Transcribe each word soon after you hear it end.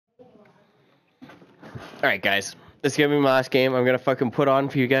Alright, guys. This is gonna be my last game. I'm gonna fucking put on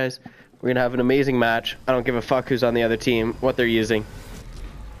for you guys. We're gonna have an amazing match. I don't give a fuck who's on the other team, what they're using.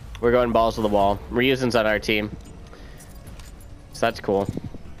 We're going balls to the wall. Ryuzen's on our team. So that's cool.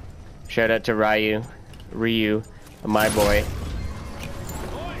 Shout out to Ryu, my boy.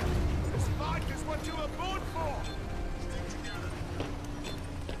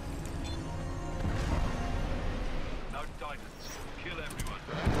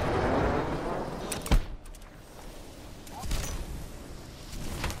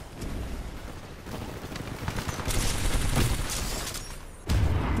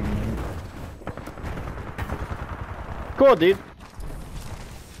 Cool, dude.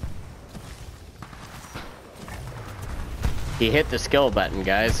 He hit the skill button,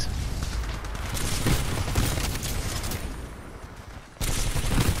 guys.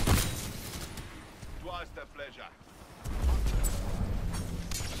 Twice the pleasure.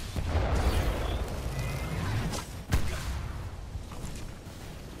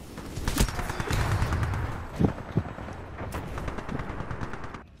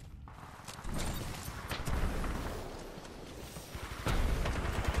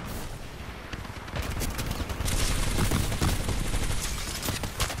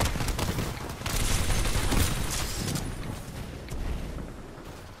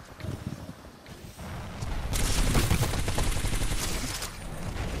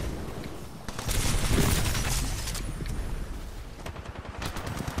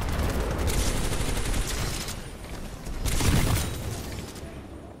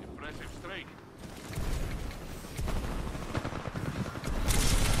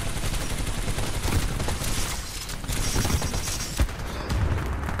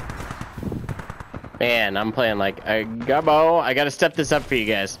 Man, I'm playing like a gubbo. I gotta step this up for you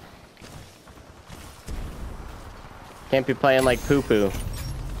guys. Can't be playing like poo-poo.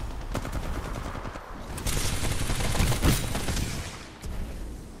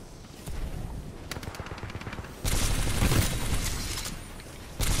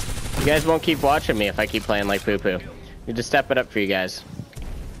 You guys won't keep watching me if I keep playing like poo-poo. You just step it up for you guys.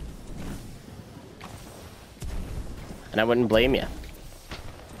 And I wouldn't blame you.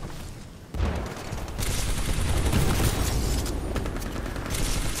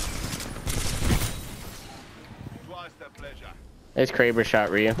 It's Kraber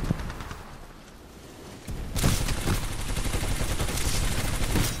shot Ryu.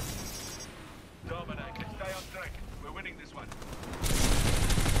 Dominate. Stay on track. We're winning this one.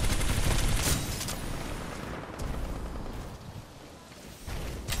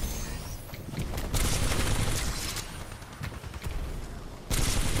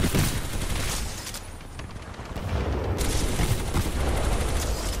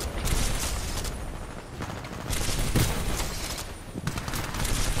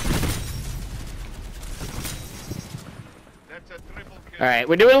 Alright,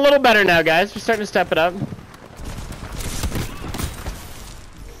 we're doing a little better now, guys. We're starting to step it up.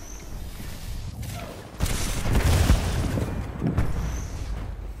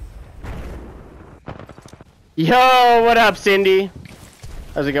 Yo, what up, Cindy?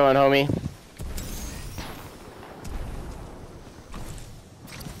 How's it going, homie?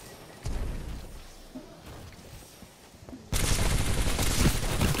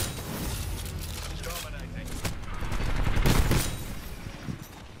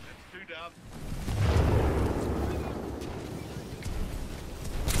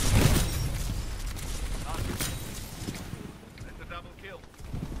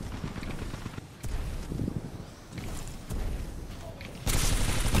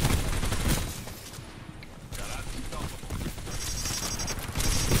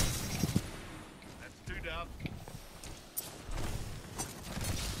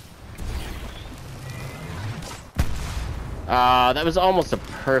 That was almost a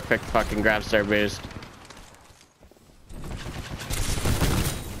perfect fucking grab star boost.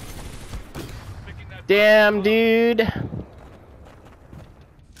 Damn, dude.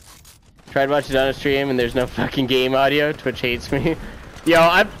 Tried watching it on a stream and there's no fucking game audio. Twitch hates me.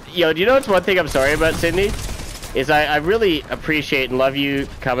 Yo, do you know what's one thing I'm sorry about, Sydney? Is I really appreciate and love you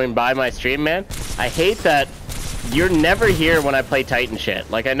coming by my stream, man. I hate that you're never here when I play Titan shit.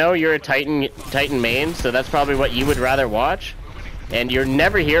 Like, I know you're a Titan main, so that's probably what you would rather watch. And you're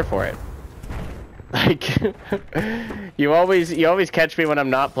never here for it. Like, you always catch me when I'm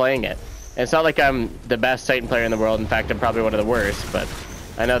not playing it. And it's not like I'm the best Titan player in the world. In fact, I'm probably one of the worst. But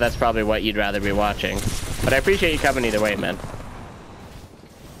I know that's probably what you'd rather be watching. But I appreciate you coming either way, man.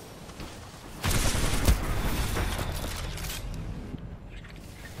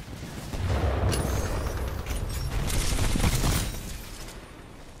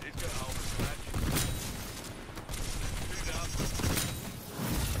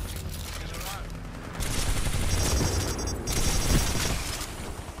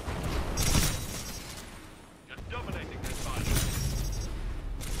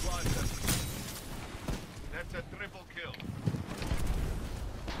 That's a triple kill.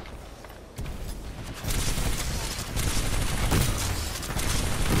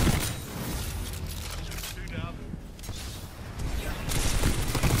 Two down.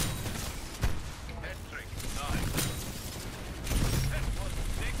 Hat-trick. Nice. That was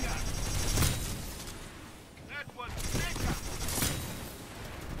sicker. That was sicker.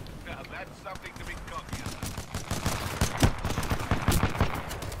 Now that's something to be cocky about.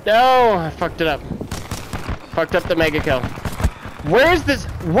 No, I fucked it up. Fucked up the mega kill. Where is this?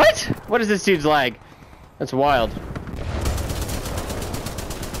 What? What is this dude's lag? That's wild.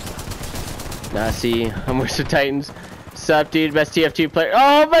 Nah, see, I'm with some Titans. Sup, dude? Best TF2 player.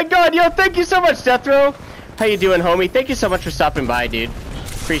 Oh my god, yo, thank you so much, Death Row. How you doing, homie? Thank you so much for stopping by, dude.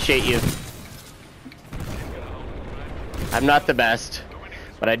 Appreciate you. I'm not the best,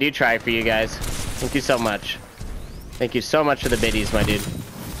 but I do try for you guys. Thank you so much. Thank you so much for the biddies, my dude.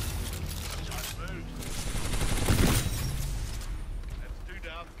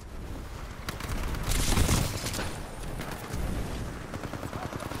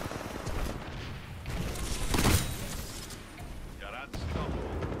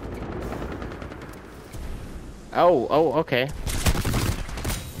 Oh, okay.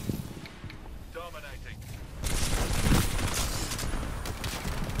 Dominating.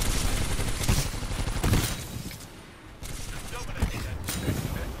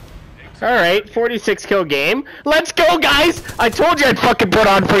 Alright, 46 kill game. Let's go, guys! I told you I'd fucking put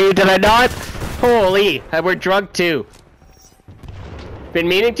on for you, did I not? Holy, we're drunk too. Been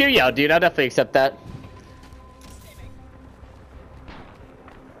meaning to? Yeah, dude, I'll definitely accept that.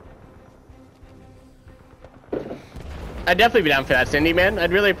 I'd definitely be down for that, Cindy, man.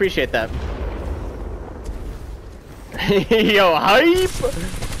 I'd really appreciate that. Yo, hype!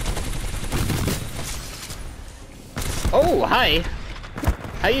 Oh, hi.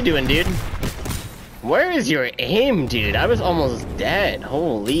 How you doing, dude? Where is your aim, dude? I was almost dead.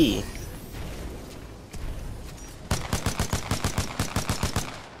 Holy.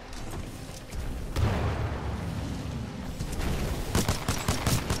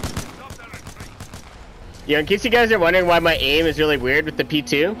 Yeah, in case you guys are wondering why my aim is really weird with the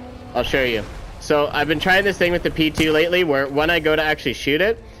P2, I'll show you. So I've been trying this thing with the P2 lately where when I go to actually shoot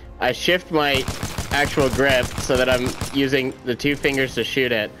it, I shift my actual grip so that I'm using the two fingers to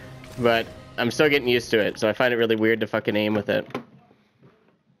shoot it, but I'm still getting used to it, so I find it really weird to fucking aim with it.